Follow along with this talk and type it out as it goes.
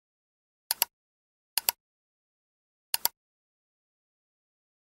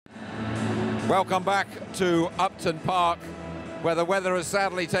Welcome back to Upton Park, where the weather has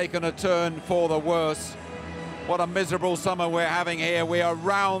sadly taken a turn for the worse. What a miserable summer we're having here. We are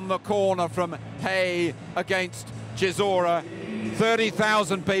round the corner from Haye against Chisora.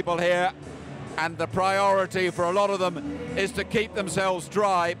 30,000 people here, and the priority for a lot of them is to keep themselves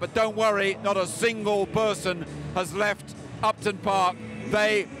dry. But don't worry, not a single person has left Upton Park.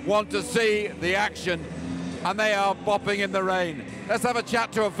 They want to see the action, and they are bopping in the rain. Let's have a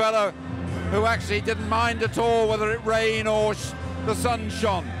chat to a fellow who actually didn't mind at all whether it rained or the sun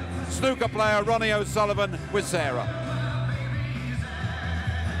shone. Snooker player Ronnie O'Sullivan with Sarah.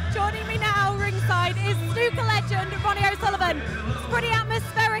 Joining me now ringside is snooker legend Ronnie O'Sullivan. It's pretty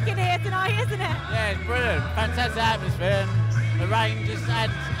atmospheric in here tonight, isn't it? Yeah, it's brilliant. Fantastic atmosphere, and the rain just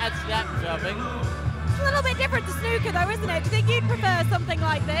adds to the atmosphere, I think. It's a little bit different to snooker though, isn't it? Do you think you'd prefer something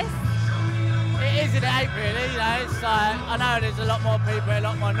like this? It is, it ain't really, you know, it's like, I know there's a lot more people, a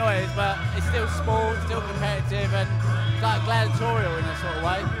lot more noise, but it's still sport, still competitive, and it's like gladiatorial in a sort of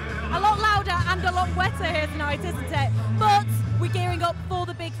way. A lot louder and a lot wetter here tonight, isn't it? But we're gearing up for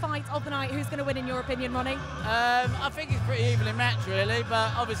the big fight of the night. Who's going to win in your opinion, Ronnie? I think it's pretty evenly matched really,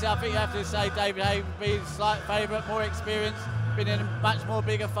 but obviously I think you have to say David Haye would be the slight favourite, more experienced, been in much more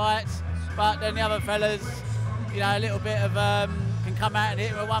bigger fights, but then the other fellas, you know, a little bit of can come out and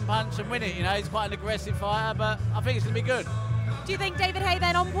hit him with one punch and win it. You know, he's quite an aggressive fighter, but I think it's going to be good. Do you think David Haye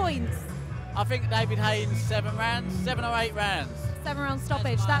then on points? I think David Haye in 7 rounds, 7 or 8 rounds. 7 round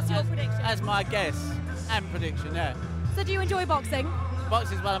stoppage, that's your prediction? That's my guess and prediction, yeah. So do you enjoy boxing?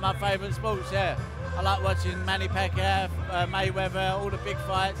 Boxing's one of my favourite sports, yeah. I like watching Manny Pacquiao, Mayweather, all the big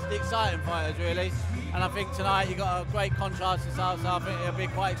fights, the exciting fighters really. And I think tonight you got a great contrast to start, so I think it'll be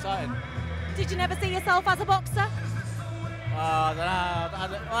quite exciting. Did you never see yourself as a boxer? Oh, I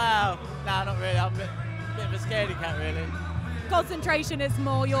don't know. Wow, no, not really. I'm a bit of a scaredy cat, really. Concentration is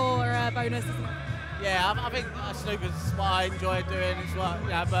more your bonus, isn't it? Yeah, I think snooker's what I enjoy doing. It's what, you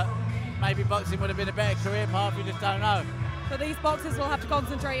know, but maybe boxing would have been a better career path. You just don't know. But these boxers will have to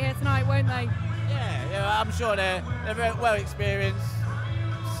concentrate here tonight, won't they? Yeah, I'm sure they're very well experienced.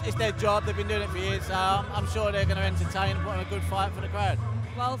 It's their job. They've been doing it for years, so I'm sure they're going to entertain and put on a good fight for the crowd.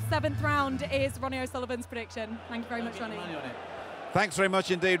 Well, 7th round is Ronnie O'Sullivan's prediction. Thank you very much, Ronnie. Thanks very much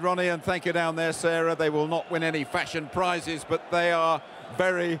indeed, Ronnie, and thank you down there, Sarah. They will not win any fashion prizes, but they are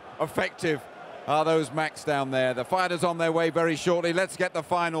very effective, are those Macs down there. The fighters on their way very shortly. Let's get the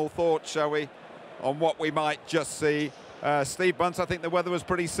final thoughts, shall we, on what we might just see. Steve Bunce, I think the weather was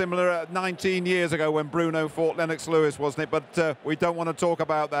pretty similar 19 years ago when Bruno fought Lennox Lewis, wasn't it? But we don't want to talk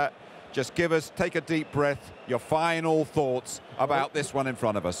about that. Just take a deep breath, your final thoughts about this one in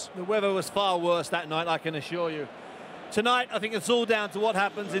front of us. The weather was far worse that night, I can assure you. Tonight, I think it's all down to what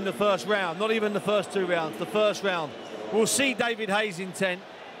happens in the first round, not even the first 2 rounds, the first round. We'll see David Haye's intent.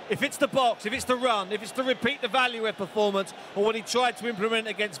 If it's the box, if it's the run, if it's to repeat the Valuev performance or what he tried to implement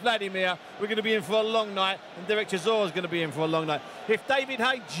against Vladimir, we're going to be in for a long night, and Derek Chisora is going to be in for a long night. If David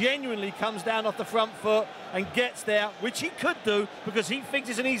Haye genuinely comes down off the front foot and gets there, which he could do because he thinks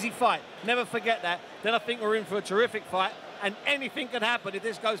it's an easy fight, never forget that, then I think we're in for a terrific fight, and anything could happen if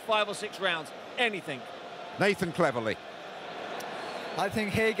this goes 5 or 6 rounds. Anything. Nathan Cleverly. I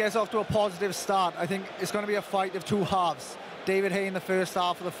think Haye gets off to a positive start. I think it's going to be a fight of 2 halves. David Haye in the first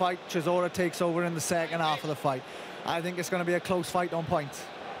half of the fight, Chisora takes over in the second half of the fight. I think it's going to be a close fight on points.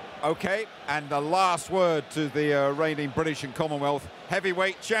 Okay, and the last word to the reigning British and Commonwealth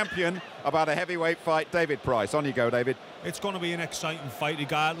heavyweight champion about a heavyweight fight, David Price. On you go, David. It's going to be an exciting fight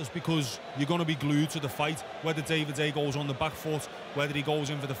regardless, because you're going to be glued to the fight. Whether David Haye goes on the back foot, whether he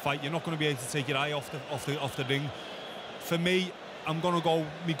goes in for the fight, you're not going to be able to take your eye off the ring. For me, I'm going to go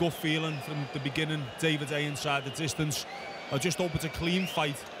my gut feeling from the beginning, David Haye inside the distance. I just hope it's a clean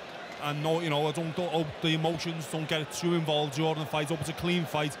fight, and no, you know, I don't hope the emotions don't get too involved during the fight. I hope it's a clean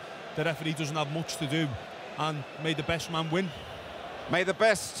fight. The referee doesn't have much to do, and may the best man win. May the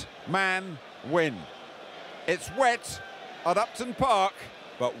best man win. It's wet at Upton Park,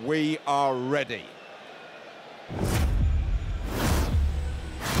 but we are ready.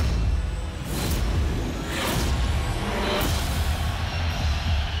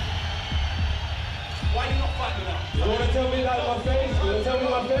 Why are you not fighting now? You want to tell me that in my face? You want to tell me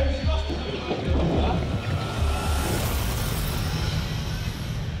my face?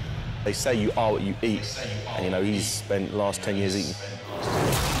 They say you are what you eat, and you know, he's spent the last 10 years eating.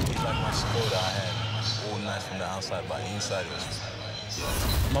 It's like my score that I had, all nice from the outside, but inside it was...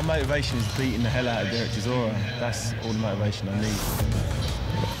 My motivation is beating the hell out of Derek Chisora. That's all the motivation I need.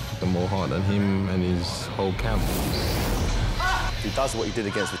 The more heart than him and his whole camp. If he does what he did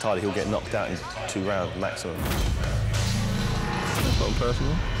against Vitali, he'll get knocked out in 2 rounds maximum. It's not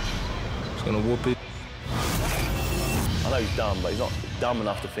personal. He's going to whoop it. I know he's dumb, but he's not dumb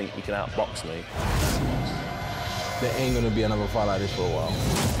enough to think he can outbox me. There ain't going to be another fight like this for a while.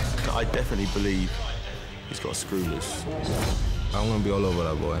 I definitely believe he's got screwless. I'm going to be all over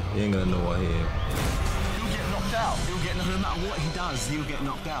that boy. He ain't going to know what he is. He'll get knocked out. No matter what he does, he'll get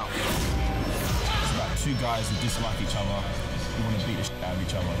knocked out. It's about two guys who dislike each other, who want to beat the shit out of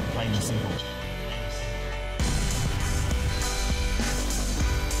each other, plain and simple.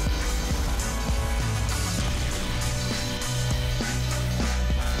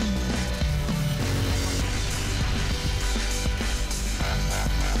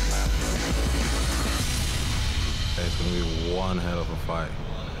 It's going to be one hell of a fight.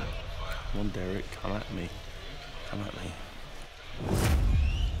 Come on, Derek, come at me. Come at me.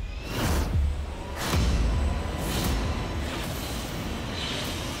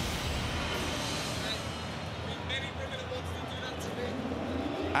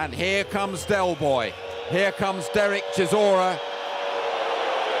 And here comes Del Boy. Here comes Derek Chisora.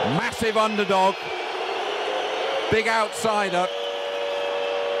 Massive underdog. Big outsider.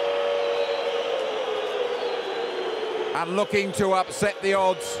 And looking to upset the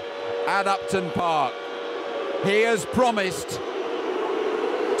odds at Upton Park. He has promised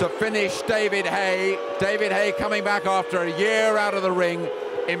to finish David Haye. David Haye coming back after a year out of the ring.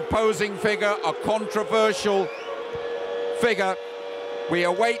 Imposing figure, a controversial figure. We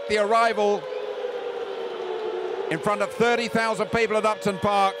await the arrival in front of 30,000 people at Upton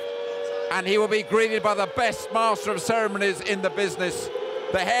Park, and he will be greeted by the best master of ceremonies in the business.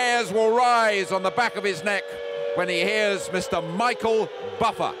 The hairs will rise on the back of his neck when he hears Mr. Michael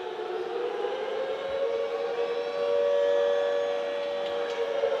Buffer.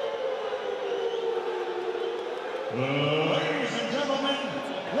 Ladies and gentlemen,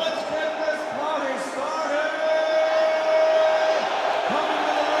 let's get this party started! Coming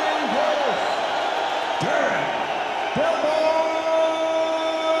to the ring first, Derek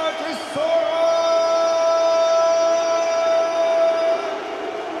Chisora!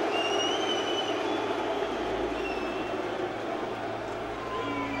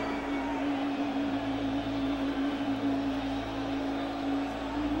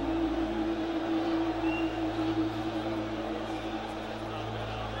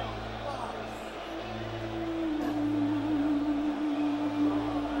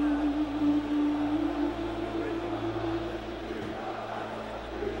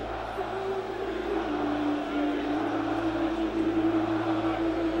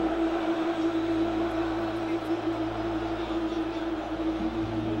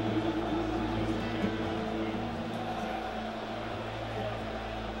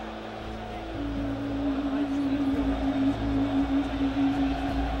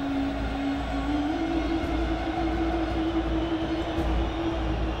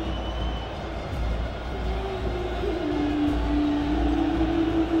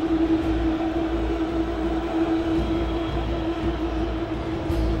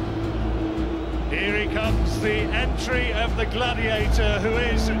 Comes the entry of the gladiator, who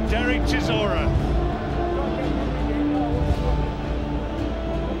is Derek Chisora.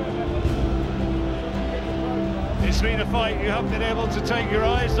 It's been a fight you haven't been able to take your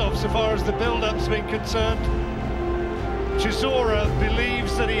eyes off so far as the build-up's been concerned. Chisora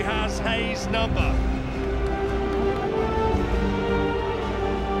believes that he has Haye's number.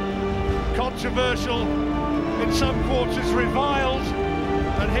 Controversial, in some quarters reviled.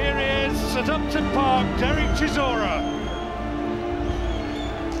 And here he is at Upton Park, Derek Chisora.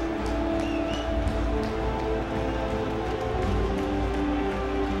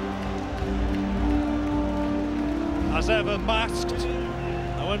 As ever, masked.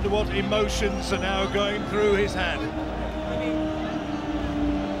 I wonder what emotions are now going through his head.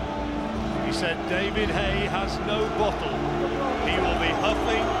 He said David Haye has no bottle. He will be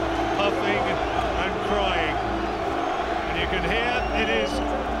huffing, puffing and crying. You can hear it is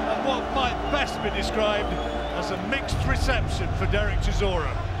what might best be described as a mixed reception for Derek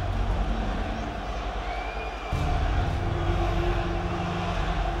Chisora.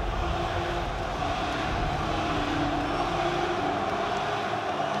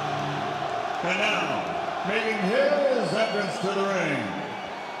 And now, making his entrance to the ring,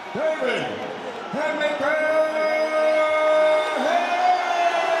 David Haye!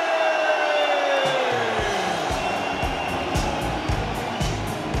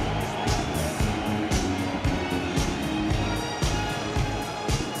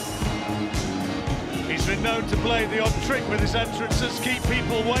 He's been known to play the odd trick with his entrances, keep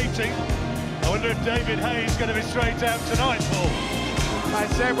people waiting. I wonder if David Haye is going to be straight out tonight, Paul. I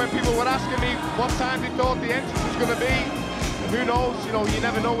said when people were asking me what time they thought the entrance was going to be, who knows? You know, you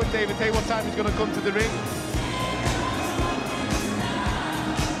never know with David Haye what time he's going to come to the ring.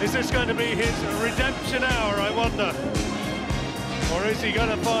 Is this going to be his redemption hour, I wonder? Or is he going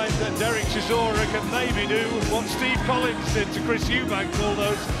to find that Derek Chisora can maybe do what Steve Collins did to Chris Eubank all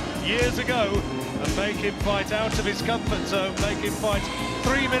those years ago and make him fight out of his comfort zone, make him fight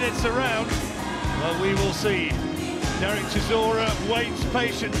 3 minutes around? Well, we will see. Derek Chisora waits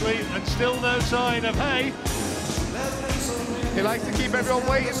patiently and still no sign of Haye. He likes to keep everyone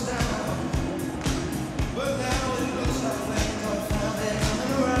waiting.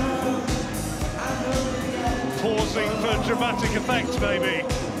 Pausing for dramatic effect, maybe.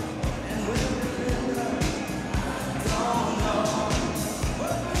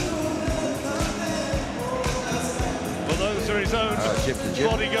 Well, those are his own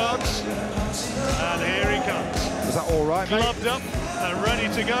bodyguards. And here he comes. Is that all right, mate? Gloved up and ready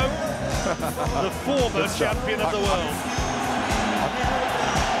to go. The former champion of the world.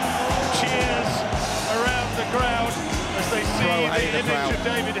 Cheers around the crowd as they see the image of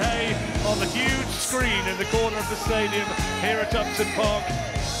David Haye on the huge screen in the corner of the stadium here at Upton Park.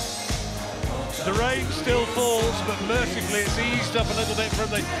 The rain still falls, but mercifully it's eased up a little bit from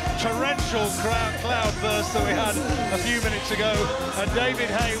the torrential cloud burst that we had a few minutes ago. And David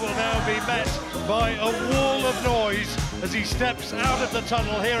Haye will now be met by a wall of noise as he steps out of the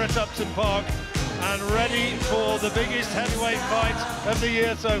tunnel here at Upton Park and ready for the biggest heavyweight fight of the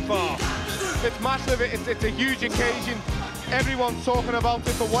year so far. It's massive, it's a huge occasion. Everyone's talking about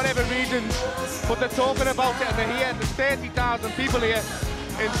it for whatever reasons, but they're talking about it and they're here. There's 30,000 people here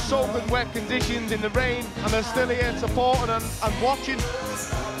in soaking wet conditions in the rain, and they're still here supporting and watching.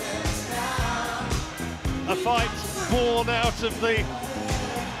 A fight born out of the,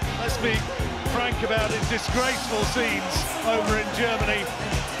 let's be frank about it, disgraceful scenes over in Germany.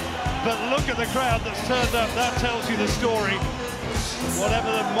 But look at the crowd that's turned up, that tells you the story.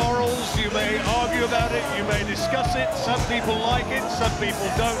 Whatever the morals, you may argue about it, you may discuss it, some people like it, some people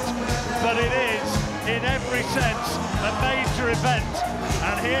don't, but it is, in every sense, a major event.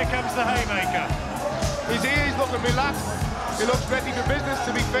 And here comes the Haymaker. He's here, he's looking relaxed, he looks ready for business.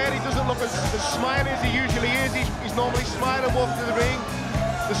 To be fair, he doesn't look as smiley as he usually is. He's normally smiling walking to the ring.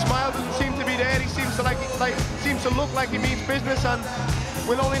 The smile doesn't seem to be there. He seems to seems to look like he means business, and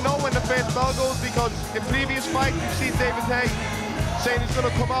we'll only know when the first bell goes, because in previous fights we've seen David Haye saying he's going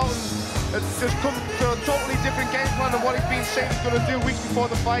to come out and just come to a totally different game plan than what he's been saying he's going to do weeks before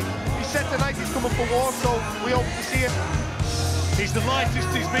the fight. He said tonight he's coming for war, so we hope to see him. He's the lightest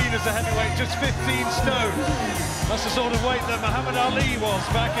he's been as a heavyweight, just 15 stone. That's the sort of weight that Muhammad Ali was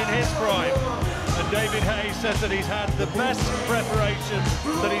back in his prime. And David Haye says that he's had the best preparation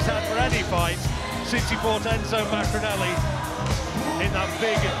that he's had for any fight since he fought Enzo Macronelli in that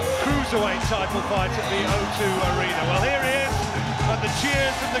big cruiserweight title fight at the O2 Arena. Well, here he is, and the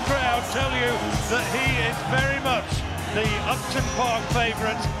cheers from the crowd tell you that he is very much the Upton Park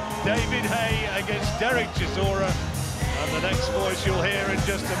favourite. David Haye against Derek Chisora. And the next voice you'll hear in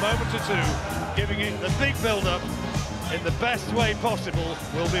just a moment or two, giving it the big build-up in the best way possible,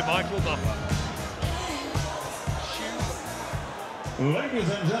 will be Michael Buffer. Ladies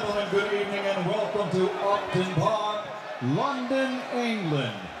and gentlemen, good evening and welcome to Upton Park, London,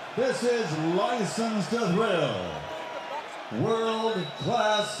 England. This is Licensed to Thrill.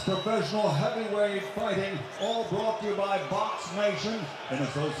 World-class professional heavyweight fighting, all brought to you by BoxNation in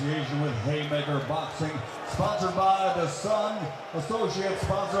association with Haymaker Boxing, sponsored by The Sun, associate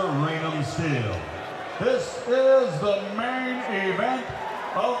sponsor Raynham Steel. This is the main event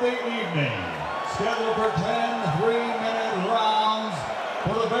of the evening, scheduled for 10 3-minute rounds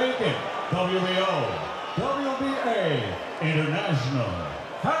for the vacant WBO, WBA International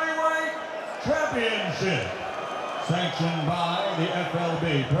Heavyweight Championship. Sanctioned by the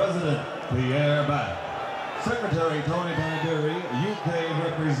FLB President Pierre Back, Secretary Tony Banderi, UK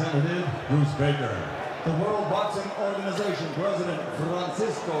Representative Bruce Baker, the World Boxing Organization President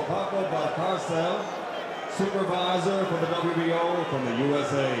Francisco Paco Valcarcel, Supervisor for the WBO from the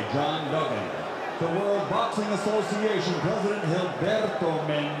USA John Duggan, the World Boxing Association President Gilberto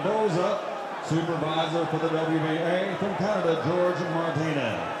Mendoza, Supervisor for the WBA from Canada George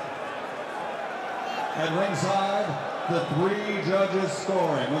Martinez. At ringside, the 3 judges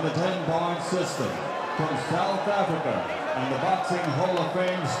scoring on the 10-point system. From South Africa and the Boxing Hall of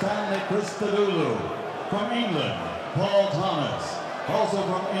Fame, Stanley Christodoulou. From England, Paul Thomas. Also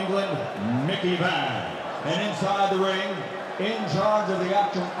from England, Mickey Van. And inside the ring, in charge of the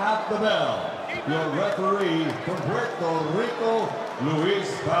action at the bell, your referee from Puerto Rico, Luis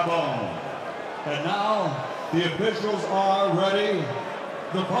Pabon. And now, the officials are ready.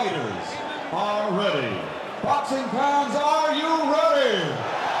 The fighters are ready. Boxing fans, are you ready?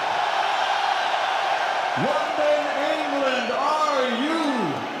 London, England, are you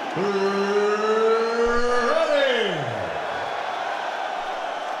ready?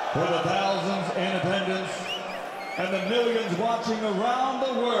 For the thousands in attendance and the millions watching around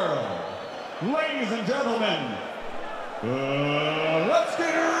the world, ladies and gentlemen, let's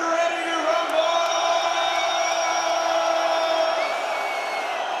get ready to rumble!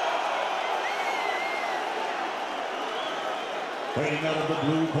 Fighting out of the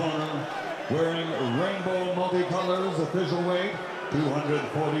blue corner, wearing rainbow multicolors, official weight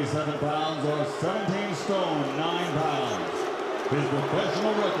 247 pounds or 17 stone 9 pounds. His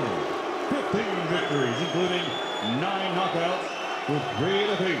professional record, 15 victories, including 9 knockouts with 3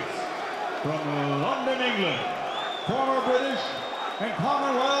 defeats. From London, England, former British and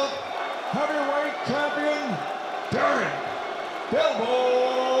Commonwealth heavyweight champion, Derek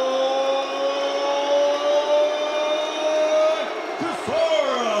Chisora.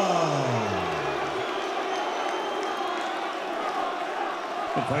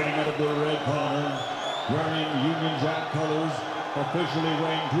 And fighting out of the red corner, wearing Union Jack colors, officially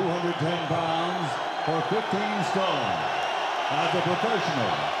weighing 210 pounds or 15 stone. As a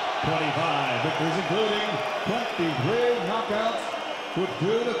professional, 25 victories, including 23 knockouts with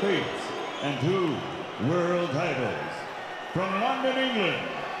 2 defeats and 2 world titles. From London, England,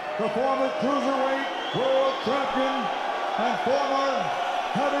 the former cruiserweight world champion and former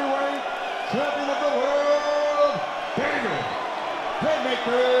heavyweight champion of the world, David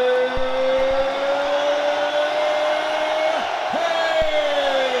Haye.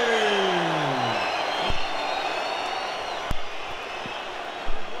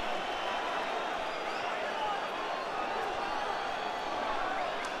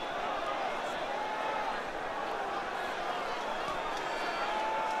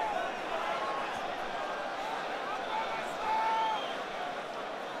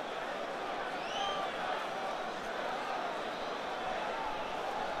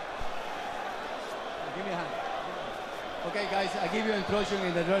 Give me a hand. Okay, guys, I give you instruction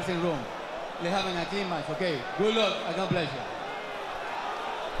in the dressing room. Let's have a clean match, okay? Good luck, and God bless you.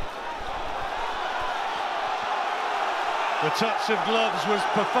 The touch of gloves was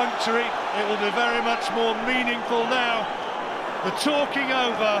perfunctory. It will be very much more meaningful now. The talking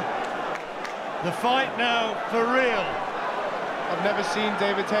over. The fight now for real. I've never seen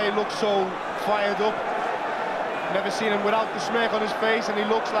David Haye look so fired up. Never seen him without the smirk on his face, and he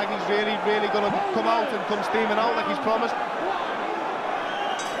looks like he's really going to come out and come steaming out like he's promised.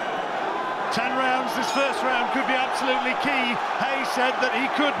 10 rounds, this first round could be absolutely key. Haye said that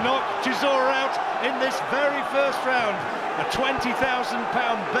he could knock Chisora out in this very first round. A £20,000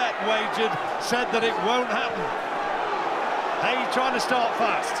 bet wagered said that it won't happen. Haye trying to start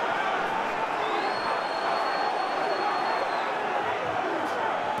fast.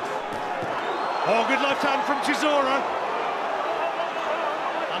 Oh, good left hand from Chisora.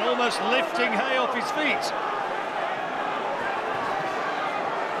 And almost lifting Haye off his feet.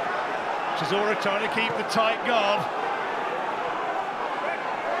 Chisora trying to keep the tight guard.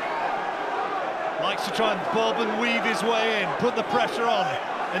 Likes to try and bob and weave his way in, put the pressure on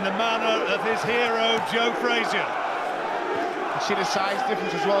in the manner of his hero, Joe Frazier. You see the size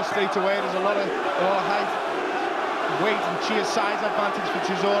difference as well straight away. There's a lot of height, weight and sheer size advantage for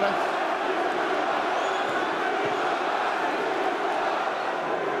Chisora.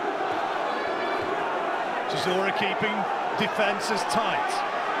 Chisora keeping defences tight.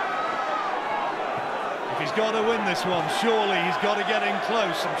 If he's got to win this one, surely he's got to get in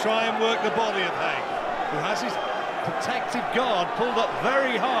close and try and work the body of Haye, who has his protective guard pulled up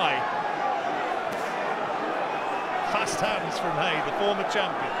very high. Fast hands from Haye, the former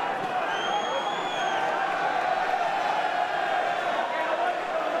champion.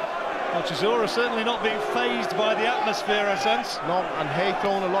 Well, Chisora certainly not being fazed by the atmosphere, I sense. No, and Haye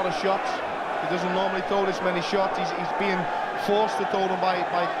throwing a lot of shots. He doesn't normally throw this many shots. He's being forced to throw them by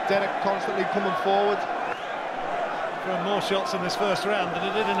Derek constantly coming forward. Thrown more shots in this first round than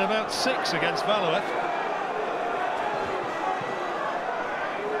he did in about 6 against Valoueth.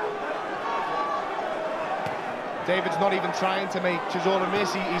 David's not even trying to make Chisora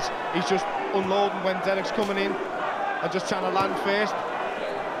miss. He's just unloading when Derek's coming in and just trying to land first.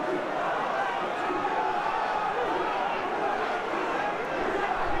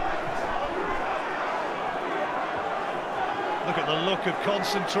 Look at the look of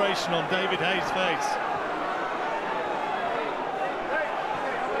concentration on David Haye's face.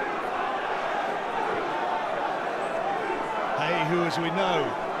 Haye, who, as we know,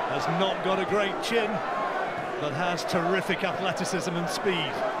 has not got a great chin, but has terrific athleticism and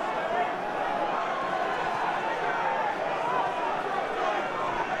speed.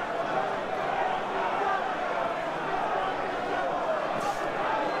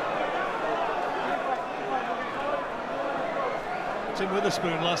 Martin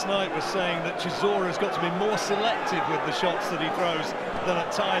Witherspoon last night was saying that Chisora's got to be more selective with the shots that he throws than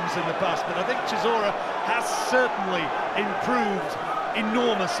at times in the past. But I think Chisora has certainly improved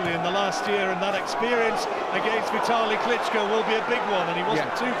enormously in the last year, and that experience against Vitaly Klitschko will be a big one, and he wasn't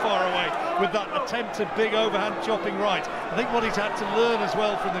too far away with that attempted big overhand chopping right. I think what he's had to learn as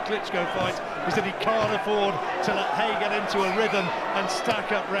well from the Klitschko fight is that he can't afford to let Haye get into a rhythm and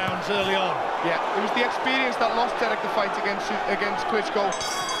stack up rounds early on. Yeah, it was the experience that lost Derek the fight against Klitschko,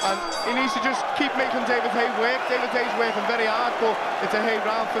 and he needs to just keep making David Haye work. David Haye's working very hard, but it's a Haye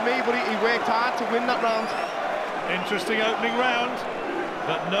round for me, but he worked hard to win that round. Interesting opening round,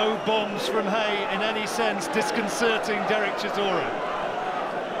 but no bombs from Haye in any sense disconcerting Derek Chisora.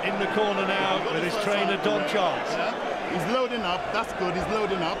 In the corner now with his trainer Don Charles. Yeah. He's loading up, that's good, he's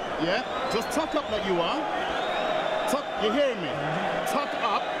loading up, yeah? Just tuck up like you are. Tuck, you hearing me? Tuck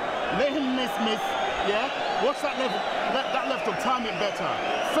up, let him miss, yeah? Watch that left, let that left hook, time it better.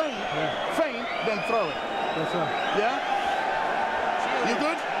 Feint, then throw it. That's right. Yeah? You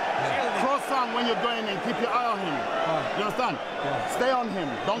good? Cross arm when you're going in, keep your eye on him. You understand? Stay on him,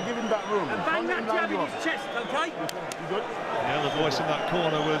 don't give him that room. And bang that jab in his chest, okay? You good? The other voice in that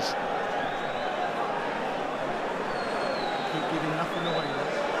corner was... Keep giving nothing away.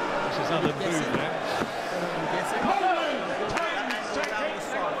 This is Alan Booth now.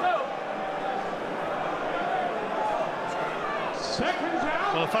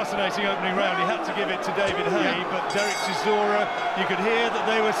 Well, a fascinating opening round. He had to give it to David Haye, but Derek Chisora, you could hear that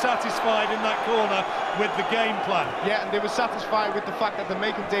they were satisfied in that corner with the game plan. Yeah, and they were satisfied with the fact that they're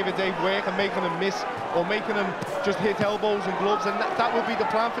making David Haye work and making him miss, or making him just hit elbows and gloves, and that will be the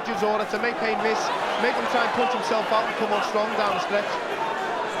plan for Chisora, to make Haye miss, make him try and punch himself out and come on strong down the stretch.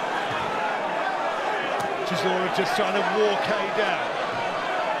 Chisora just trying to walk Haye down.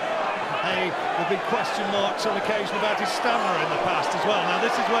 Haye, the big question marks on occasion about his stamina in the past as well. Now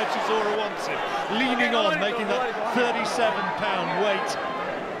this is where Chisora wants him, leaning on, making that 37-pound weight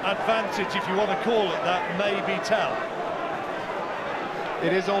advantage, if you want to call it that, maybe tell.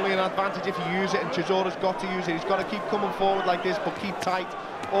 It is only an advantage if you use it, and Chisora's got to use it. He's got to keep coming forward like this, but keep tight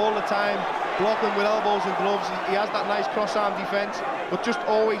all the time, blocking with elbows and gloves. He has that nice cross-arm defence, but just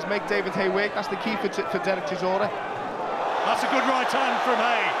always make David Haye work. That's the key for Derek Chisora. That's a good right hand from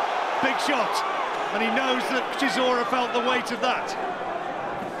Haye. Big shot, and he knows that Chisora felt the weight of that.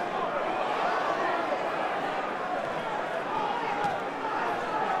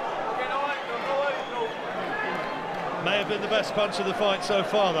 May have been the best punch of the fight so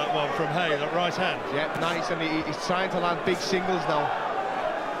far, that one from Haye, that right hand. Yeah, nice, and he's trying to land big singles now.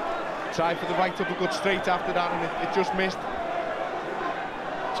 Tried for the right uppercut straight after that, and it just missed.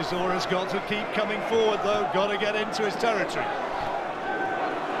 Chisora's got to keep coming forward, though, got to get into his territory.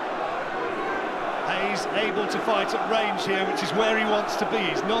 Haye's able to fight at range here, which is where he wants to be.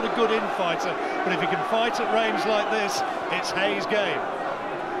 He's not a good in-fighter, but if he can fight at range like this, it's Haye's game.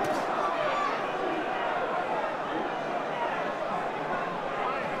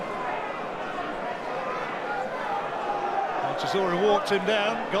 Well, Chisora walked him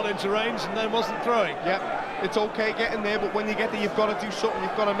down, got into range, and then wasn't throwing. Yep, it's okay getting there, but when you get there, you've got to do something.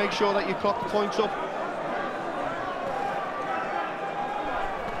 You've got to make sure that you clock the points up.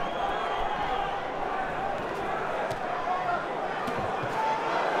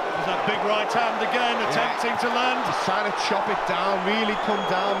 Right hand again, attempting to land. He's trying to chop it down, really come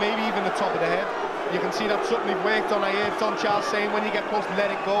down, maybe even the top of the head. You can see that's something he's worked on. I heard Don Charles saying when you get close,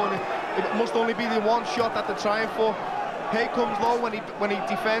 let it go, and it must only be the one shot that they're trying for. Haye comes low when he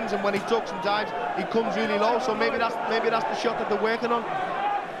defends, and when he ducks and dives, he comes really low. So maybe that's the shot that they're working on.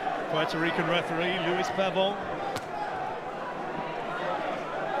 Puerto Rican referee Luis Pavon.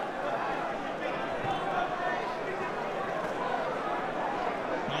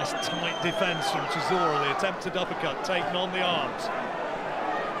 Tight defence from Chisora, the attempted uppercut taken on the arms.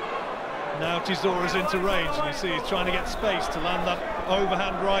 Now Chisora's into range, and you see he's trying to get space to land that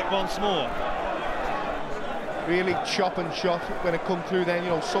overhand right once more. Really chop and shot when it come through then, you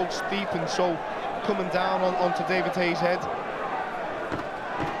know, so steep and so coming down onto David Haye's head.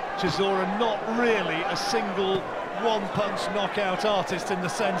 Chisora not really a single one-punch knockout artist in the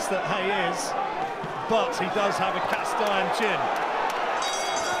sense that Haye is, but he does have a cast-iron chin.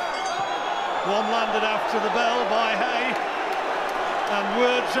 One landed after the bell by Haye, and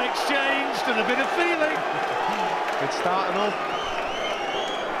words exchanged and a bit of feeling. It's starting up.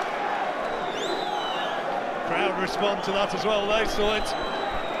 Crowd respond to that as well, they saw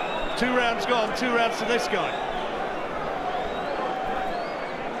it. 2 rounds gone, 2 rounds to this guy.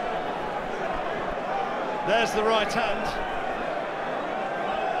 There's the right hand.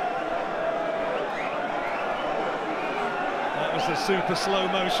 was a super slow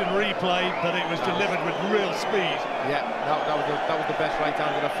motion replay, but it was delivered with real speed. Yeah, that was the best right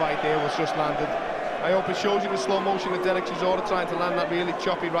hand of the fight there, was just landed. I hope it shows you the slow motion of Derek Chisora trying to land that really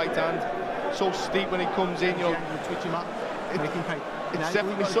choppy right hand. So steep when he comes in, you know. Twitch him up. It's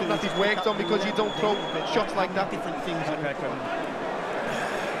definitely something that he's worked on, because you don't throw shots like that. Different things. Okay, get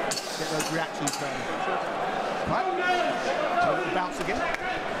those reactions going. Right. So bounce again.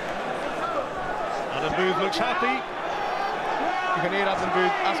 Adam Booth looks happy. You can hear Adam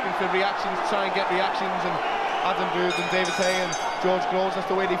Booth asking for reactions, try and get reactions, and Adam Booth and David Haye and George Groves, that's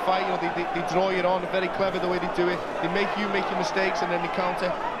the way they fight. You know, they draw you on. They're very clever the way they do it. They make you make your mistakes, and then they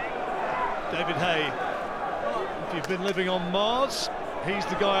counter. David Haye, if you've been living on Mars, he's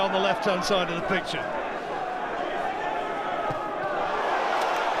the guy on the left-hand side of the picture.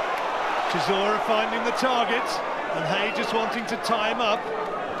 Chisora finding the target, and Haye just wanting to tie him up.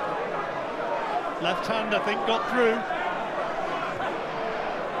 Left hand, I think, got through.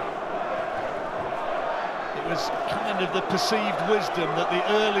 It was kind of the perceived wisdom that the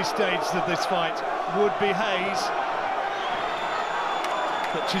early stages of this fight would be Haye's.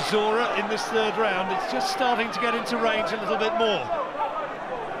 But Chisora in this third round, it's just starting to get into range a little bit more.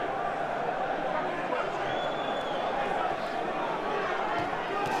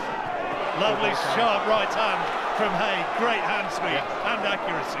 Lovely sharp right hand from Haye, great hand speed and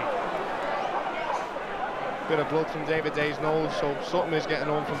accuracy. Bit of blood from David Haye's nose, so something is getting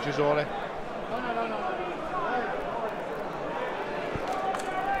on from Chisora.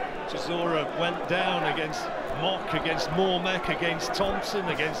 Chisora went down against Mock, against Mormek, against Thompson,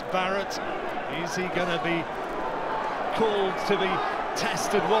 against Barrett. Is he going to be called to be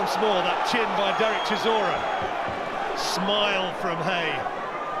tested once more? That chin by Derek Chisora. Smile from Haye.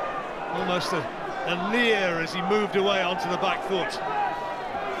 Almost a leer as he moved away onto the back foot.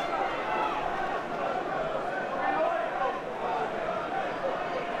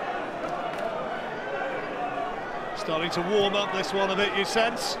 Starting to warm up this one a bit, you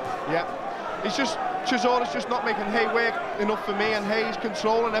sense? Yeah. Chisora's just not making Haye work enough for me, and Haye's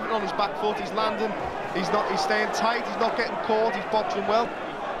controlling everything on his back foot. He's landing, he's staying tight, he's not getting caught, he's boxing well.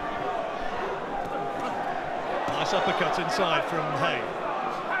 Nice uppercut inside from Haye.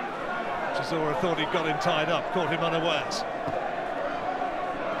 Chisora thought he'd got him tied up, caught him unawares.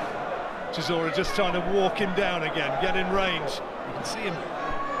 Chisora just trying to walk him down again, get in range. You can see him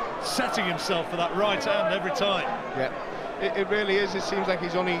setting himself for that right hand every time. Yeah, it really is. It seems like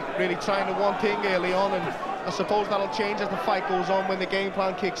he's only really trying the one thing early on, and I suppose that'll change as the fight goes on when the game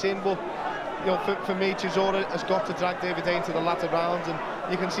plan kicks in. But you know, for me, Chisora has got to drag David Haye into the latter rounds, and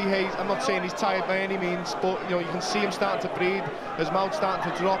you can see Haye. I'm not saying he's tired by any means, but you know, you can see him starting to breathe. His mouth's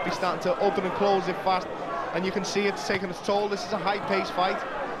starting to drop. He's starting to open and close it fast, and you can see it's taking its toll. This is a high-paced fight.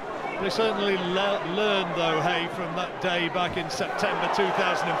 They certainly learned, though, Haye, from that day back in September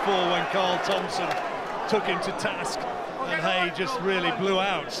 2004 when Carl Thompson took him to task, and Haye just really blew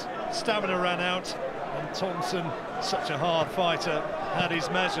out. Stamina ran out, and Thompson, such a hard fighter, had his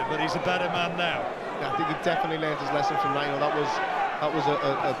measure, but he's a better man now. Yeah, I think he definitely learned his lesson from that. You know, that was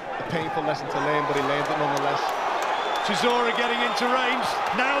a painful lesson to learn, but he learned it nonetheless. Chisora getting into range.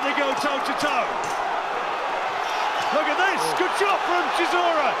 Now they go toe-to-toe. Look at this, good shot from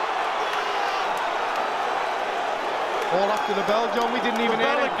Chisora. All after the bell, John, we didn't even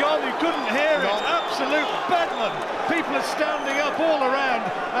hear it. The bell had gone, you couldn't hear it. Absolute bedlam. People are standing up all around,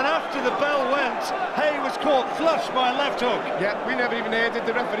 and after the bell went, Haye was caught flush by a left hook. Yeah, we never even heard it.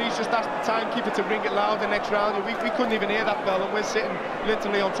 The referee's just asked the timekeeper to ring it loud the next round. We couldn't even hear that bell, and we're sitting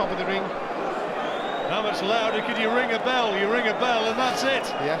literally on top of the ring. How much louder could you ring a bell? You ring a bell, and that's it.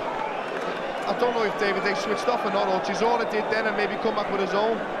 Yeah. I don't know if David Haye switched off or not, or Chisora did then and maybe come back with his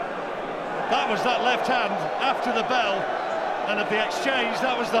own. That was that left hand after the bell, and at the exchange,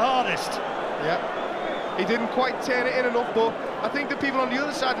 that was the hardest. Yeah, he didn't quite turn it in enough, but I think the people on the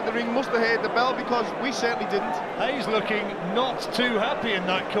other side of the ring must have heard the bell, because we certainly didn't. Haye's looking not too happy in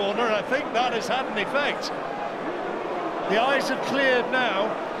that corner, and I think that has had an effect. The eyes have cleared now,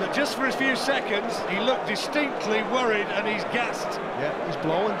 but just for a few seconds, he looked distinctly worried, and he's gassed. Yeah, he's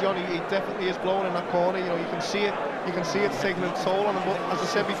blowing, Johnny. He definitely is blowing in that corner. You know, you can see it. You can see it's taking a toll on him. But as I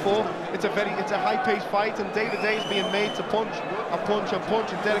said before, it's a high-paced fight, and David Haye is being made to punch and punch and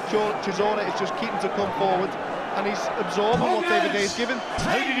punch, and Derek Chisora is just keeping to come forward, and he's absorbing what David Haye is giving.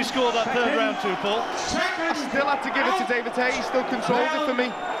 Who did you score that third round to, Paul? I still have to give it to David Haye. He still controls it for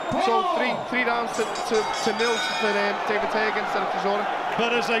me. So three rounds to nil for David Haye against Derek Chisora.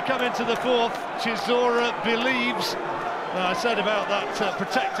 But as they come into the fourth, Chisora believes. I said about that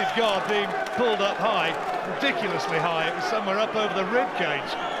protective guard being pulled up high, ridiculously high. It was somewhere up over the rib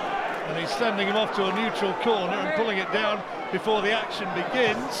cage. and he's sending him off to a neutral corner and pulling it down before the action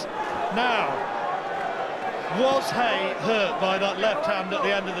begins. Now, was Haye hurt by that left hand at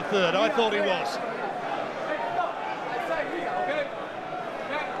the end of the third? I thought he was.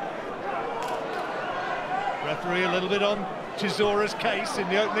 Referee a little bit on Chisora's case in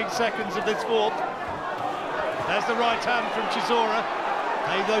the opening seconds of this fourth. There's the right hand from Chisora.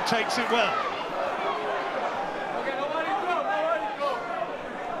 Haye, though, takes it well.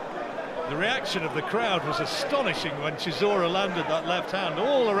 The reaction of the crowd was astonishing when Chisora landed that left hand.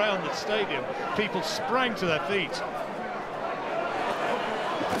 All around the stadium, people sprang to their feet.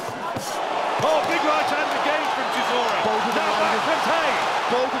 Oh, big right hand again from Chisora. Both of them landed.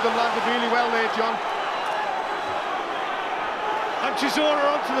 Both of them landed really well there, John. And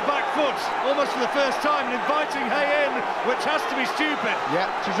Chisora onto the back foot, almost for the first time, and inviting Haye in, which has to be stupid.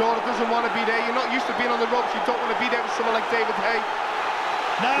 Yeah, Chisora doesn't want to be there. You're not used to being on the ropes. You don't want to be there with someone like David Haye.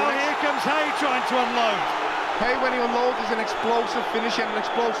 Now here comes Haye trying to unload. Haye, when he unloads, is an explosive finish and an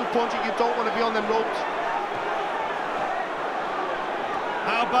explosive punch. You don't want to be on them ropes.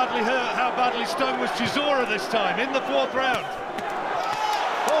 How badly hurt, how badly stung was Chisora this time in the fourth round.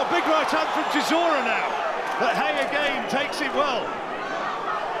 Oh, big right hand from Chisora now. But Haye again takes it well.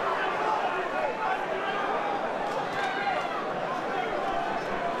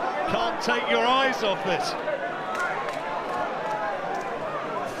 Can't take your eyes off this.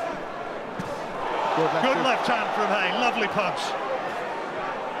 Good left hand from Haye, lovely punch.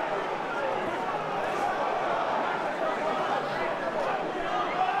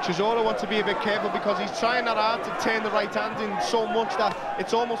 Chisora wants to be a bit careful because he's trying that hard to turn the right hand in so much that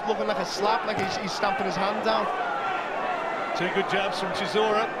it's almost looking like a slap, like he's stamping his hand down. Two good jabs from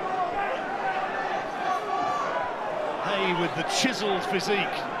Chisora. Haye with the chiseled physique,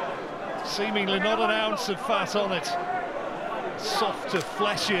 seemingly not an ounce of fat on it. Softer,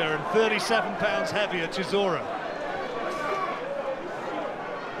 fleshier and 37 pounds heavier Chisora.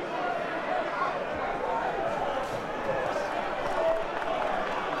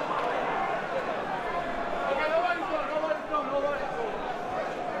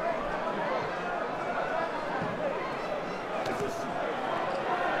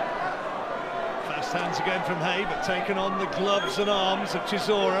 Fast hands again from Haye, but taken on the gloves and arms of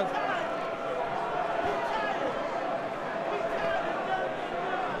Chisora.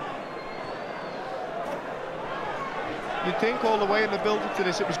 You'd think all the way in the build-up to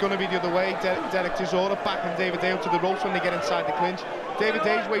this it was going to be the other way. Derek Chisora backing David Haye to the ropes when they get inside the clinch. David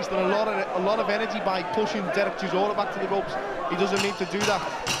Haye's wasting a lot of energy by pushing Derek Chisora back to the ropes. He doesn't need to do that.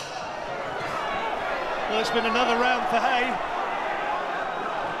 Well, it's been another round for Haye.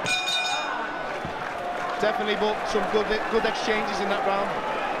 Definitely, but some good exchanges in that round.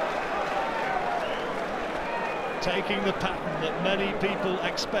 Taking the pattern that many people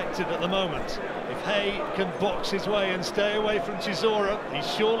expected at the moment. If Haye can box his way and stay away from Chisora, he's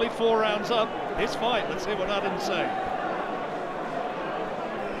surely 4 rounds up. His fight, let's hear what Adam's saying.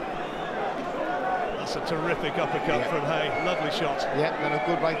 That's a terrific uppercut from Haye, lovely shot. Yeah, and a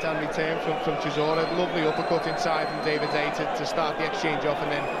good right-hand return from Chisora. Lovely uppercut inside from David Haye to start the exchange off,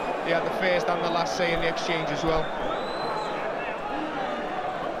 and then he had the first and the last say in the exchange as well.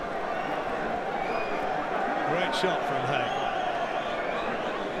 Great shot from Haye.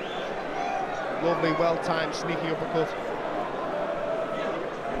 Lovely, well-timed, sneaky uppercut.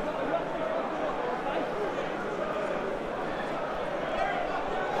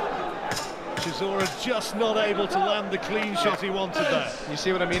 Chisora just not able to land the clean shot he wanted there. You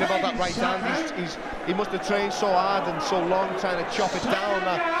see what I mean about that right hand? He must have trained so hard and so long trying to chop it down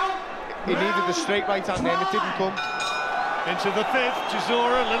that he needed the straight right hand and it didn't come. Into the fifth,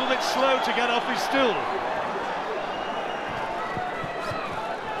 Chisora a little bit slow to get off his stool.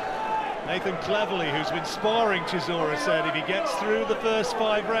 Nathan Cleverly, who's been sparring Chisora, said if he gets through the first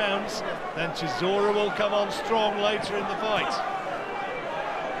 5 rounds, then Chisora will come on strong later in the fight.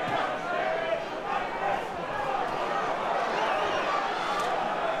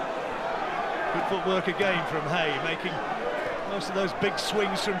 Good footwork again from Haye, making most of those big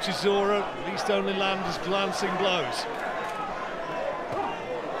swings from Chisora at least only land as glancing blows.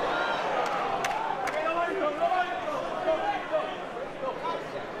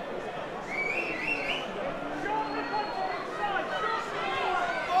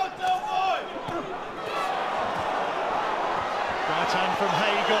 Hand from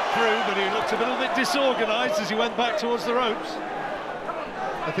Haye got through, but he looked a little bit disorganised as he went back towards the ropes.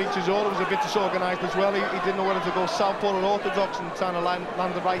 I think Chisora was a bit disorganised as well. He didn't know whether to go southpaw or orthodox and trying to land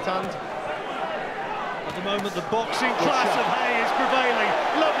the right hand. At the moment, the boxing class of Haye is prevailing.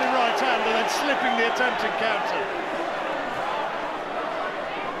 Lovely right hand and then slipping the attempted counter.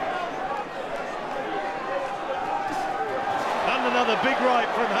 the big right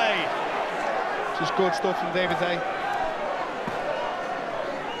from Haye. Just good stuff from David Haye.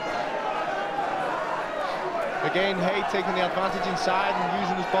 Again, Haye taking the advantage inside and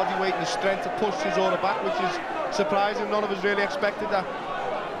using his body weight and his strength to push Chisora back, which is surprising. None of us really expected that.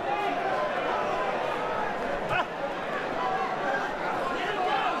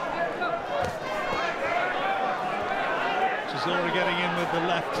 Chisora getting in with the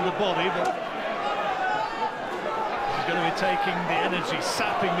left to the body, but he's going to be taking the energy,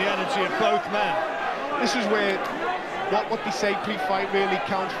 sapping the energy of both men. This is where what they say pre-fight really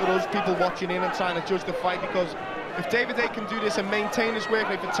counts for us, people watching in and trying to judge the fight, because if David Haye can do this and maintain his work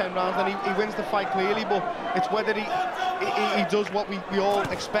rate for 10 rounds, then he wins the fight clearly, but it's whether he does what we all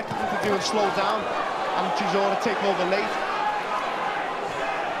expected him to do and slow down, and Chisora take over late.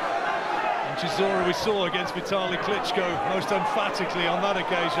 And Chisora, we saw against Vitaly Klitschko, most emphatically on that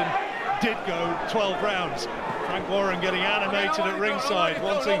occasion, did go 12 rounds. Frank Warren getting animated at ringside,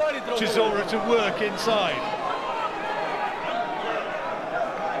 wanting Chisora to work inside.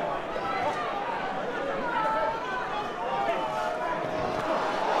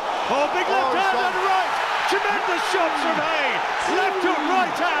 Oh, big left hand and right! Tremendous shots from Haye! Left hook,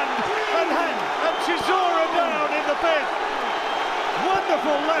 right hand, and Chisora down in the fifth.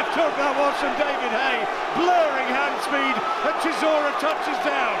 Wonderful left hook that was from David Haye. Blurring hand speed, and Chisora touches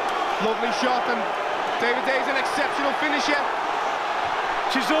down. Lovely shot, and David Haye's an exceptional finisher.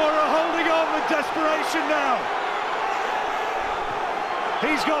 Chisora holding on with desperation now.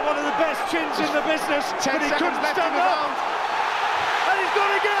 He's got one of the best chins in the business, but he couldn't stand up. And he's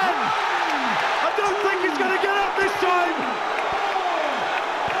gone again! I don't think he's going to get up this time!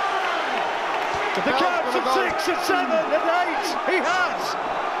 The counts at 6, at 7, at 8, he has!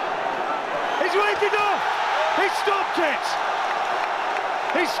 He's waited off! He stopped it!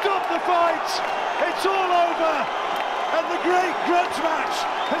 He stopped the fight! It's all over! And the great grudge match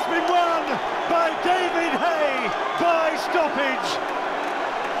has been won by David Haye by stoppage!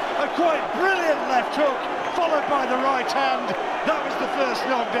 A quite brilliant left hook, followed by the right hand. That was the first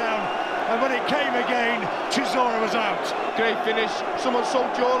knockdown, and when it came again, Chisora was out. Great finish. Someone so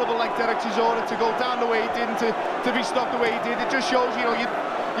durable like Derek Chisora to go down the way he did and to be stopped the way he did. It just shows, you know,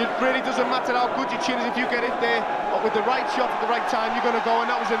 it really doesn't matter how good your chin is if you get it there, but with the right shot at the right time, you're going to go, and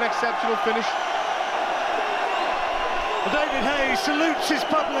that was an exceptional finish. David Haye salutes his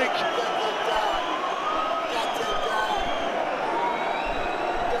public.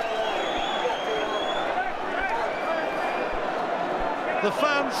 The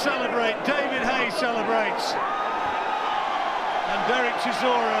fans celebrate, David Haye celebrates. And Derek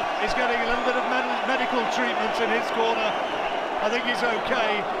Chisora is getting a little bit of medical treatment in his corner. I think he's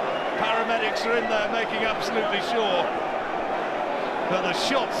okay. Paramedics are in there making absolutely sure. But the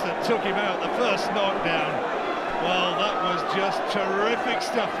shots that took him out, the first knockdown, well, that was just terrific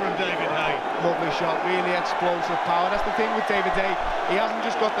stuff from David Haye. Lovely shot, really explosive power. That's the thing with David Haye. He hasn't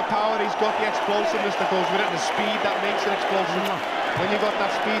just got the power, he's got the explosiveness that goes with it, and the speed that makes it explosive. When you've got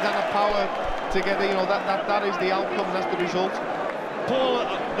that speed and the power together, you know, that is the outcome, that's the result. Paul,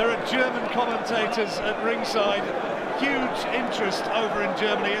 there are German commentators at ringside. Huge interest over in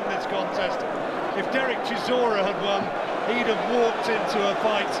Germany in this contest. If Derek Chisora had won, he'd have walked into a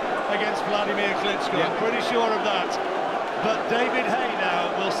fight against Vladimir Klitschko. Yeah. I'm pretty sure of that. But David Haye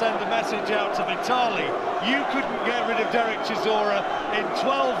now will send a message out to Vitaly. You couldn't get rid of Derek Chisora in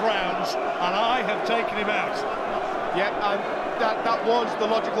 12 rounds, and I have taken him out. Yeah, and that was the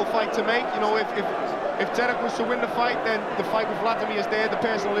logical fight to make. You know, if Derek was to win the fight, then the fight with Vladimir is there, the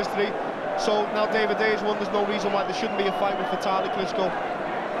personal history. So now David Haye has won, there's no reason why there shouldn't be a fight with Vitaly Klitschko.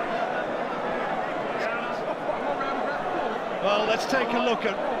 Well, let's take a look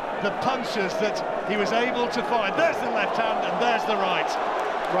at the punches that he was able to find. There's the left hand and there's the right.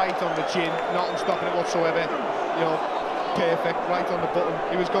 Right on the chin, nothing stopping it whatsoever. You know, perfect, right on the button.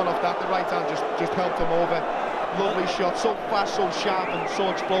 He was going off that, the right hand just helped him over. Lovely shot, so fast, so sharp and so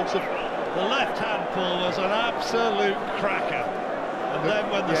explosive. The left hand pull was an absolute cracker. And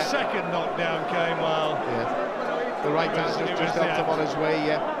then when the second knockdown came, well... Yeah. The right hand just helped him on his way,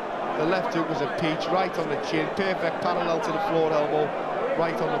 yeah. The left hook was a peach, right on the chin, perfect, parallel to the floor elbow,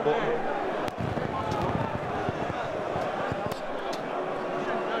 right on the button.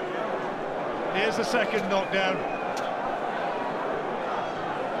 Here's the second knockdown.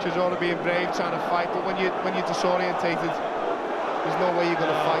 Chisora being brave, trying to fight, but when you're disorientated, there's no way you're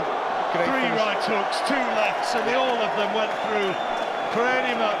going to fight. Great Three finish. right hooks, two lefts, and all of them went through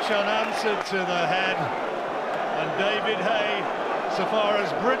pretty much unanswered to the head. And David Haye, so far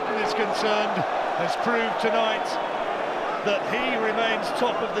as Britain is concerned, has proved tonight that he remains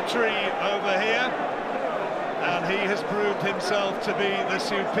top of the tree over here. and he has proved himself to be the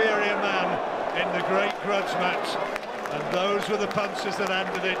superior man in the great grudge match. And those were the punches that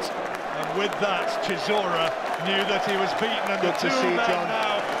ended it. And with that, Chisora knew that he was beaten, and the two men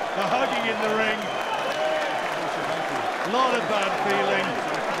now are hugging in the ring. A lot of bad feeling,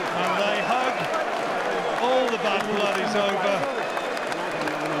 and they hug. All the bad blood is over.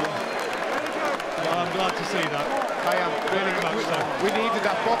 Well, I'm glad to see that. I am really much so. We needed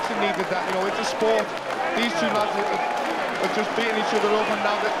that. Boxing needed that. You know, it's a sport. These two lads are just beating each other up, and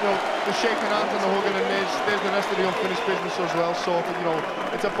now that, you know, they're shaking hands and they're hugging, and there's the rest of the unfinished business as well. So, you know,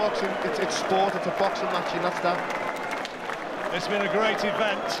 it's a boxing, it's sport, it's a boxing match, and that's that. It's been a great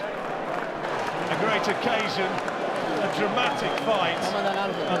event, a great occasion, a dramatic fight,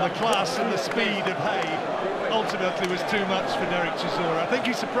 and the class and the speed of Haye ultimately was too much for Derek Chisora. I think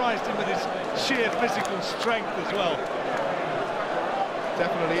he surprised him with his sheer physical strength as well.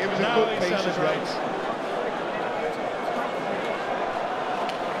 Definitely, it was a good pace as well.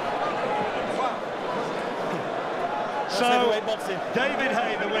 So, David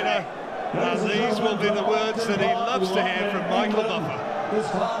Haye, the winner, and these will be the words that he loves to hear from Michael Buffer. This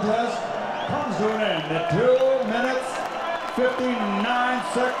contest comes to an end at 2 minutes, 59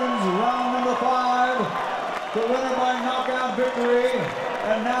 seconds, round number 5. The winner by knockout victory,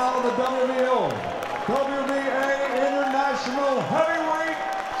 and now the WBA International Heavyweight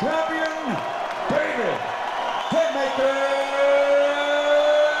Champion, David Haymaker.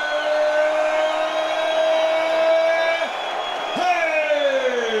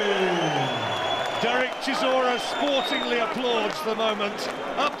 Derek Chisora sportingly applauds the moment.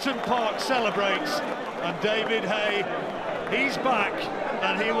 Upton Park celebrates, and David Haye, he's back,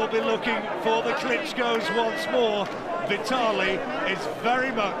 and he will be looking for the Klitschko's once more. Vitali is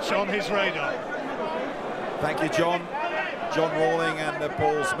very much on his radar. Thank you, John. John Rawling and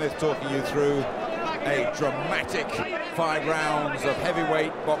Paul Smith talking you through a dramatic 5 rounds of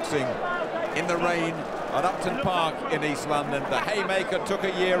heavyweight boxing in the rain at Upton Park in East London. The Haymaker took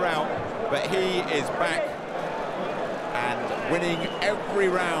a year out, but he is back and winning every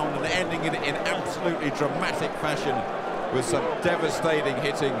round and ending it in absolutely dramatic fashion with some devastating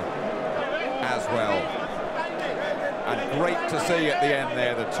hitting as well. And great to see at the end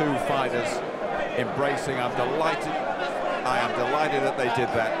there the two fighters embracing. I am delighted that they did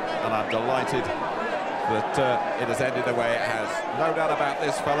that, and I'm delighted that it has ended the way it has. No doubt about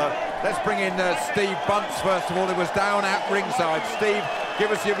this fella. Let's bring in Steve Bunce first of all, who was down at ringside. Steve,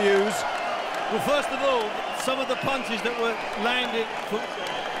 give us your views. Well, first of all, some of the punches that were landed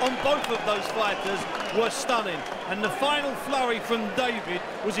on both of those fighters were stunning, and the final flurry from David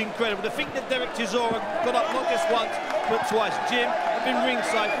was incredible. To think that Derek Chisora got up not just once but twice. Jim, I've been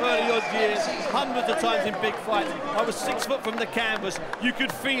ringside 30-odd years, hundreds of times in big fights. I was 6 foot from the canvas. You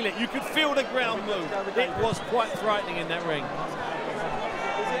could feel it. You could feel the ground move. It was quite frightening in that ring.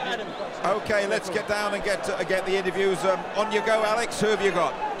 Okay, let's get down and get the interviews. On you go, Alex. Who have you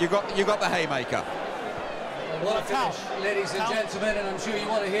got? You got the Haymaker. What a finish, ladies and gentlemen, and I'm sure you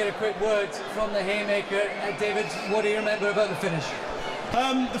want to hear a quick word from the Haymaker. David, what do you remember about the finish?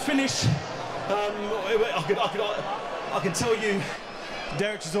 The finish, I can tell you,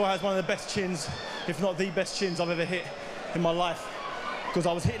 Derek Chisora has one of the best chins, if not the best chins I've ever hit in my life. Because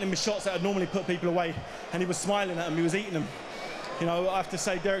I was hitting him with shots that would normally put people away, and he was smiling at them, he was eating them. You know, I have to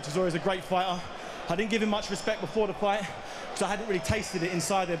say Derek Chisora is a great fighter. I didn't give him much respect before the fight, because I hadn't really tasted it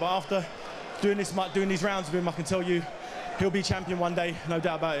inside there, but after doing these rounds with him, I can tell you he'll be champion one day, no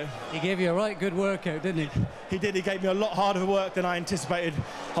doubt about it. He gave you a right good workout, didn't he? He did. He gave me a lot harder work than I anticipated.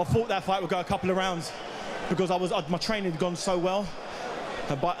 I thought that fight would go a couple of rounds because my training had gone so well.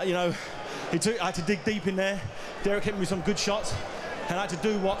 But, you know, I had to dig deep in there. Derek hit me with some good shots, and I had to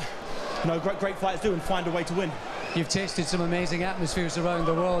do what, you know, great fighters do and find a way to win. You've tasted some amazing atmospheres around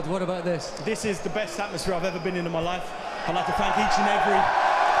the world. What about this? This is the best atmosphere I've ever been in my life. I'd like to thank each and every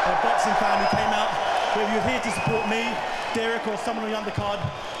boxing fan who came out, whether you're here to support me, Derek, or someone on the undercard.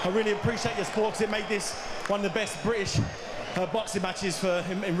 I really appreciate your support, because it made this one of the best British boxing matches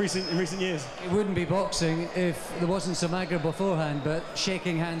in recent years. It wouldn't be boxing if there wasn't some aggro beforehand, but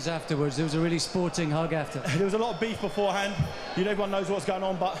shaking hands afterwards. There was a really sporting hug after. There was a lot of beef beforehand. You know, everyone knows what's going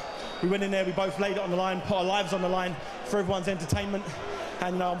on, but we went in there, we both laid it on the line, put our lives on the line for everyone's entertainment.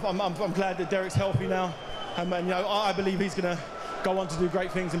 And, you know, I'm glad that Derek's healthy now, and you know, I believe he's going to go on to do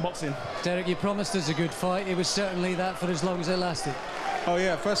great things in boxing. Derek, you promised us a good fight. It was certainly that for as long as it lasted. Oh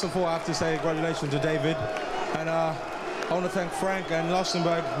yeah, first of all, I have to say congratulations to David, and I want to thank Frank and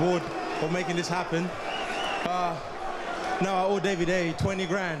Luxembourg Ward for making this happen. Now I owe David Haye 20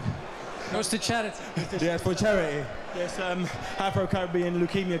 grand. Goes to charity. Yeah, for charity. Yes, Afro-Caribbean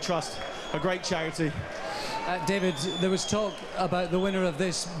Leukemia Trust, a great charity. David, there was talk about the winner of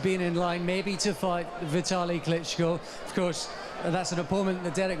this being in line maybe to fight Vitaly Klitschko. Of course, that's an opponent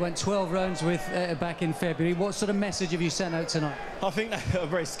that Derek went 12 rounds with back in February. What sort of message have you sent out tonight? I think that's a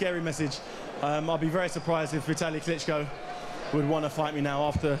very scary message. I'll be very surprised if Vitaly Klitschko would want to fight me now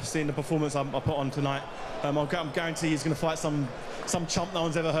after seeing the performance I put on tonight. I'll guarantee he's going to fight some chump no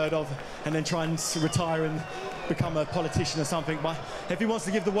one's ever heard of and then try and retire and become a politician or something. But if he wants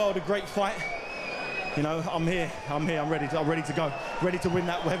to give the world a great fight, you know, I'm ready to go, ready to win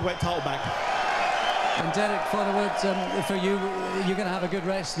that heavyweight title back. And Derek, final word for you. You're going to have a good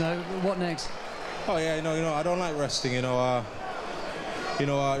rest now. What next? Oh yeah, you know, I don't like resting. It was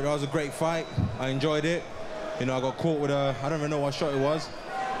a great fight. I enjoyed it. You know, I got caught with I don't even know what shot it was,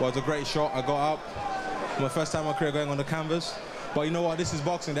 but it was a great shot. I got up. My first time in my career going on the canvas. But you know what? This is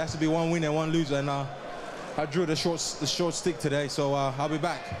boxing. There has to be one winner and one loser, and I drew the short stick today. So I'll be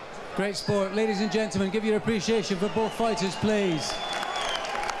back. Great sport, ladies and gentlemen. Give your appreciation for both fighters, please.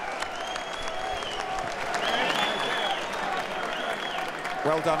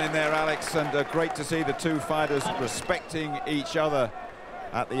 Well done in there, Alex, and great to see the two fighters respecting each other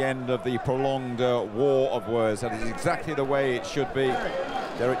at the end of the prolonged war of words. That is exactly the way it should be.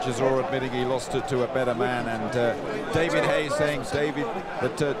 Derek Chisora admitting he lost it to a better man, and David Haye saying,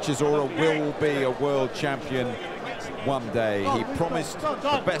 that Chisora will be a world champion one day. He promised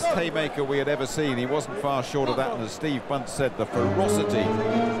the best haymaker we had ever seen. He wasn't far short of that, and as Steve Bunt said, the ferocity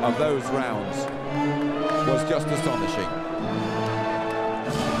of those rounds was just astonishing.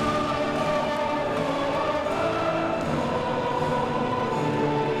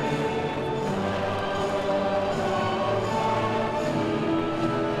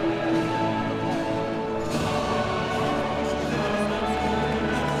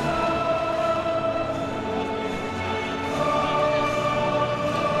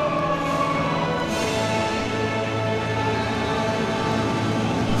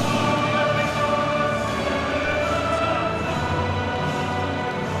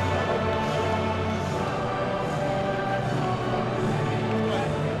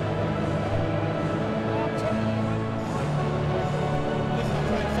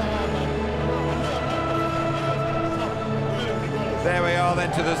 There we are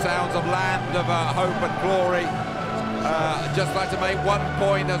then to the sounds of Land of Hope and Glory. Just like to make one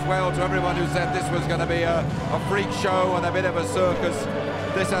point as well to everyone who said this was going to be a freak show and a bit of a circus.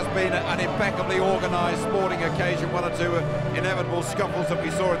 This has been an impeccably organised sporting occasion. One or two inevitable scuffles that we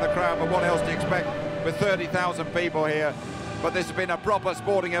saw in the crowd, but what else do you expect with 30,000 people here? But this has been a proper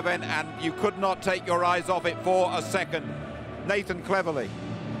sporting event, and you could not take your eyes off it for a second. Nathan Cleverly,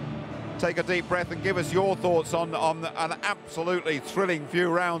 take a deep breath and give us your thoughts on an absolutely thrilling few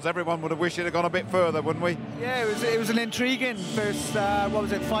rounds. Everyone would have wished it had gone a bit further, wouldn't we? Yeah, it was an intriguing first,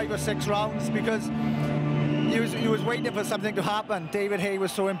 5 or 6 rounds, because he was waiting for something to happen. David Haye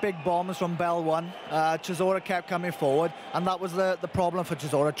was throwing big bombs from bell one. Chisora kept coming forward, and that was the problem for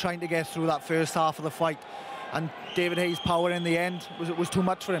Chisora, trying to get through that first half of the fight. And David Haye's power in the end was too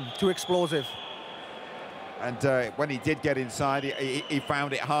much for him, too explosive. And when he did get inside, he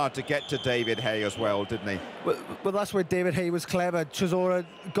found it hard to get to David Haye as well, didn't he? Well, that's where David Haye was clever. Chisora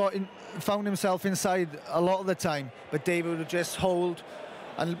found himself inside a lot of the time, but David would just hold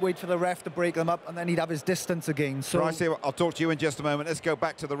and wait for the ref to break them up, and then he'd have his distance again. So I'll talk to you in just a moment. Let's go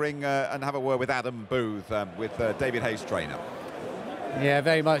back to the ring and have a word with Adam Booth, with David Haye's trainer. Yeah,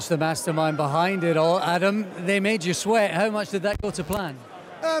 very much the mastermind behind it all. Adam, they made you sweat. How much did that go to plan?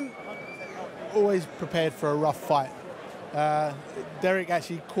 Always prepared for a rough fight. Derek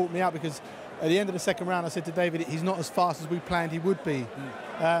actually caught me out, because at the end of the second round I said to David, he's not as fast as we planned he would be.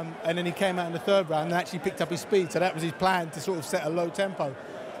 And then he came out in the third round and actually picked up his speed, so that was his plan, to sort of set a low tempo.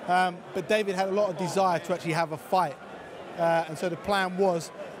 But David had a lot of desire to actually have a fight, and so the plan was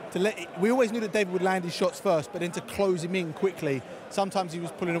to we always knew that David would land his shots first, but then to close him in quickly. Sometimes he was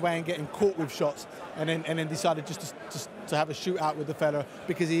pulling away and getting caught with shots, and then decided just to have a shootout with the fella,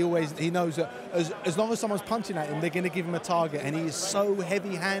 because he knows that as long as someone's punching at him, they're going to give him a target, and he is so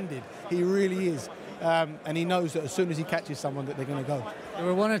heavy-handed. He really is. And he knows that as soon as he catches someone that they're going to go. There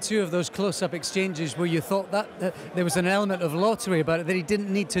were one or two of those close-up exchanges where you thought that there was an element of lottery about it, that he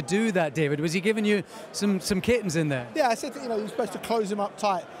didn't need to do that, David. Was he giving you some kittens in there? Yeah, I said that, he was supposed to close him up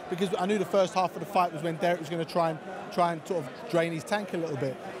tight, because I knew the first half of the fight was when Derek was going to try and sort of drain his tank a little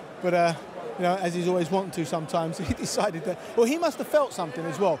bit. But as he's always wanting to sometimes, he decided that, well, he must have felt something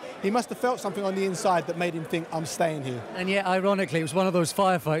as well. He must have felt something on the inside that made him think, I'm staying here. And yet, ironically, it was one of those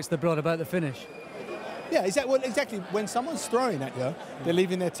firefights that brought about the finish. Yeah, exactly. When someone's throwing at you, they're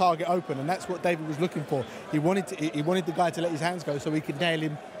leaving their target open, and that's what David was looking for. He wanted the guy to let his hands go so he could nail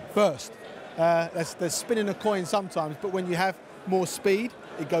him first. There's spinning a coin sometimes, but when you have more speed,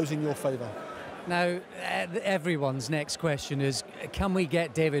 it goes in your favour. Now, everyone's next question is, can we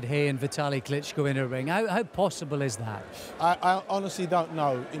get David Haye and Vitaly Klitschko in a ring? How possible is that? I honestly don't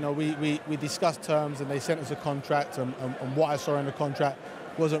know. You know, we discussed terms and they sent us a contract, and what I saw in the contract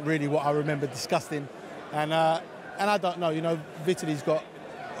wasn't really what I remember discussing. And I don't know. You know, Vitaly's got,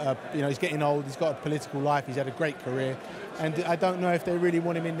 you know, he's getting old. He's got a political life. He's had a great career, and I don't know if they really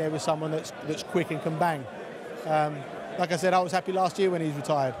want him in there with someone that's quick and can bang. Like I said, I was happy last year when he's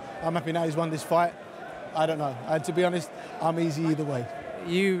retired. I'm happy now he's won this fight. I don't know. And to be honest, I'm easy either way.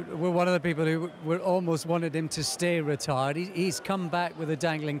 You were one of the people who almost wanted him to stay retired. He's come back with a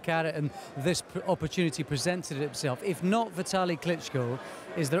dangling carrot, and this opportunity presented itself. If not Vitaly Klitschko,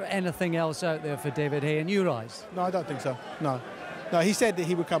 is there anything else out there for David Haye in your eyes? No, I don't think so. No, he said that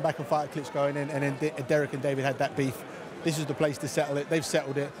he would come back and fight Klitschko, and then Derek and David had that beef. This is the place to settle it. They've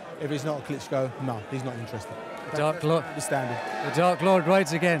settled it. If it's not Klitschko, no, he's not interested. The Dark Lord. The Dark Lord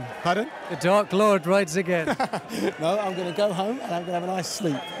rides again. Pardon? The Dark Lord rides again. No, I'm going to go home and I'm going to have a nice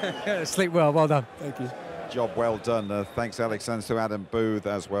sleep. Sleep well. Well done. Thank you. Job well done. Thanks, Alex, and to Adam Booth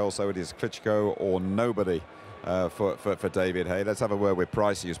as well. So it is Klitschko or nobody for David Haye. Let's have a word with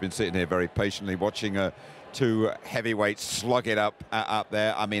Pricey, who's been sitting here very patiently watching two heavyweights slug it up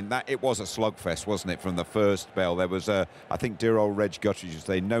there. I mean, it was a slugfest, wasn't it, from the first bell? There was, I think dear old Reg Guthrie used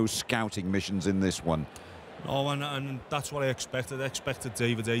to say, no scouting missions in this one. No, and that's what I expected. I expected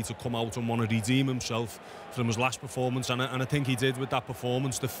David Haye to come out and want to redeem himself from his last performance, and I think he did with that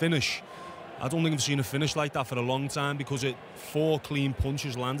performance. The finish, I don't think I've seen a finish like that for a long time, because 4 clean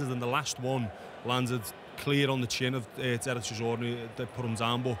punches landed, and the last one landed clear on the chin of Derek Chisora, that put him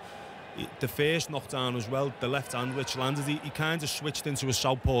down. But the first knockdown as well, the left hand which landed, he kind of switched into a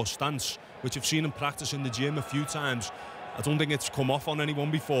southpaw stance, which I've seen him practice in the gym a few times. I don't think it's come off on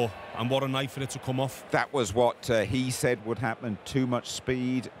anyone before, and what a night for it to come off. That was what he said would happen. Too much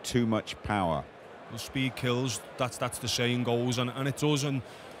speed, too much power. Well, speed kills, that's the saying goes, and it does, and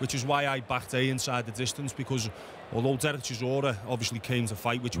which is why I backed Haye inside the distance, because although Derek Chisora obviously came to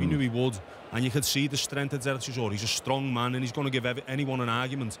fight, which we knew he would, and you could see the strength of Derek Chisora. He's a strong man, and he's going to give anyone an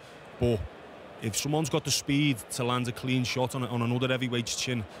argument, but if someone's got the speed to land a clean shot on another heavyweight's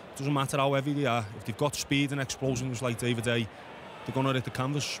chin, it doesn't matter how heavy they are. If they've got speed and explosions like David Haye, they're going to hit the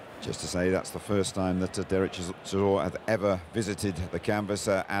canvas. Just to say, that's the first time that Derek Chisora had ever visited the canvas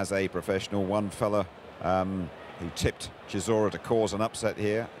as a professional. One fella who tipped Chisora to cause an upset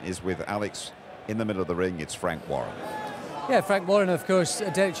here is with Alex in the middle of the ring. It's Frank Warren. Yeah, Frank Warren, of course,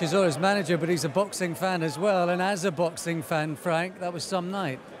 Derek Chisora's manager, but he's a boxing fan as well. And as a boxing fan, Frank, that was some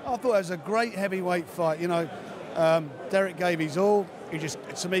night. I thought it was a great heavyweight fight. You know, Derek gave his all. He just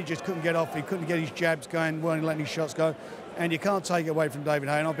couldn't get off. He couldn't get his jabs going, weren't letting his shots go. And you can't take it away from David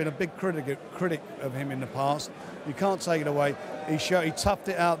Haye. And I've been a big critic of him in the past. You can't take it away. He toughed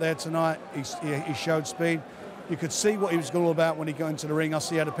it out there tonight. He showed speed. You could see what he was all about when he got into the ring. I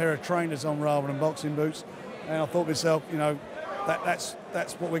see he had a pair of trainers on rather than boxing boots. And I thought to myself, you know, that's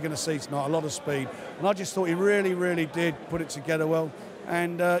what we're going to see tonight, a lot of speed. And I just thought he really, really did put it together well.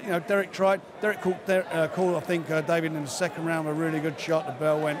 And, you know, Derek tried. Derek called, I think, David in the second round a really good shot. The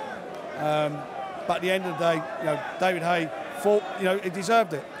bell went. But at the end of the day, you know, David Haye fought, you know, he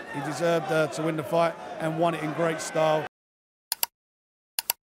deserved it. He deserved to win the fight and won it in great style.